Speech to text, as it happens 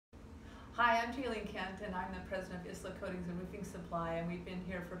Hi, I'm Jaylene Kent, and I'm the president of Isla Coatings and Roofing Supply, and we've been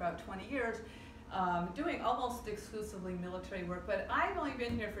here for about 20 years, doing almost exclusively military work, but I've only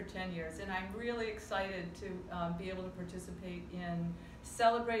been here for 10 years, and I'm really excited to be able to participate in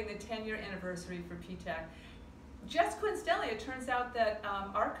celebrating the 10-year anniversary for PTAC. Just coincidentally, it turns out that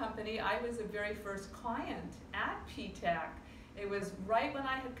our company, I was the very first client at PTAC. It was right when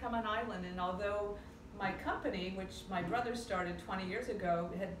I had come on Island, and although my company, which my brother started 20 years ago,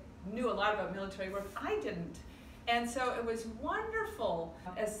 knew a lot about military work, I didn't. And so it was wonderful,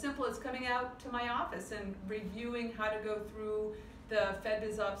 as simple as coming out to my office and reviewing how to go through the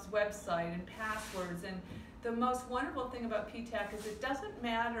FedBizOps website and passwords. And the most wonderful thing about PTAC is it doesn't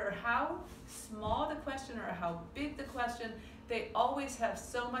matter how small the question or how big the question, they always have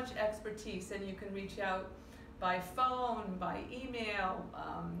so much expertise, and you can reach out by phone, by email,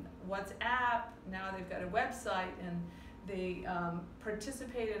 WhatsApp. Now they've got a website, and they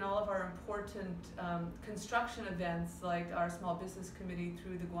participate in all of our important construction events, like our Small Business Committee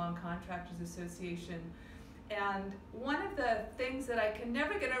through the Guam Contractors Association. And one of the things that I can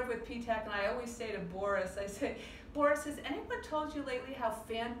never get over with PTAC, and I always say to Boris, I say, Boris, has anyone told you lately how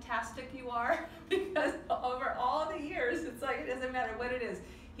fantastic you are? Because over all the years, it's like, it doesn't matter what it is.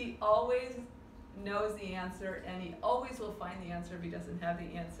 He always knows the answer, and he always will find the answer if he doesn't have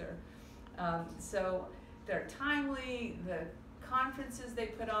the answer. So they're timely. The conferences they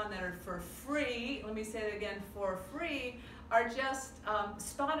put on that are for free, let me say it again, for free, are just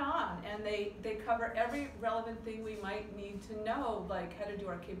spot on, and they cover every relevant thing we might need to know, like how to do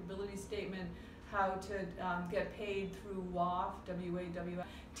our capability statement, how to get paid through WAF, W-A-W-F,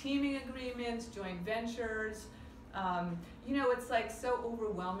 teaming agreements, joint ventures. You know, it's like so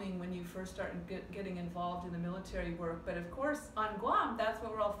overwhelming when you first start getting involved in the military work, but of course on Guam, that's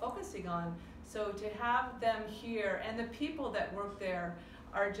what we're all focusing on. So to have them here, and the people that work there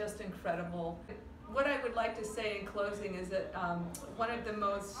are just incredible. What I would like to say in closing is that one of the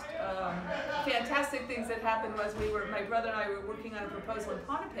most fantastic things that happened was my brother and I were working on a proposal in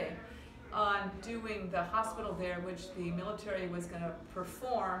Pohnpei on doing the hospital there, which the military was going to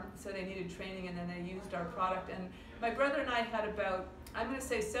perform, so they needed training, and then they used our product. And my brother and I had about, I'm going to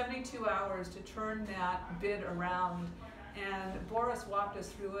say 72 hours to turn that bid around, and Boris walked us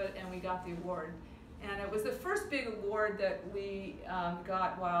through it, and we got the award. And it was the first big award that we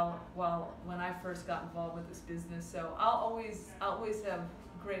got when I first got involved with this business. So I'll always have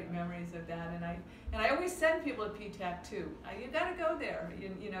great memories of that, and I always send people to PTAC too. You got to go there,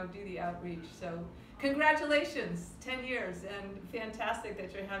 you know, do the outreach. So congratulations, 10 years, and fantastic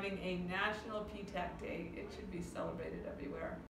that you're having a National PTAC Day. It should be celebrated everywhere.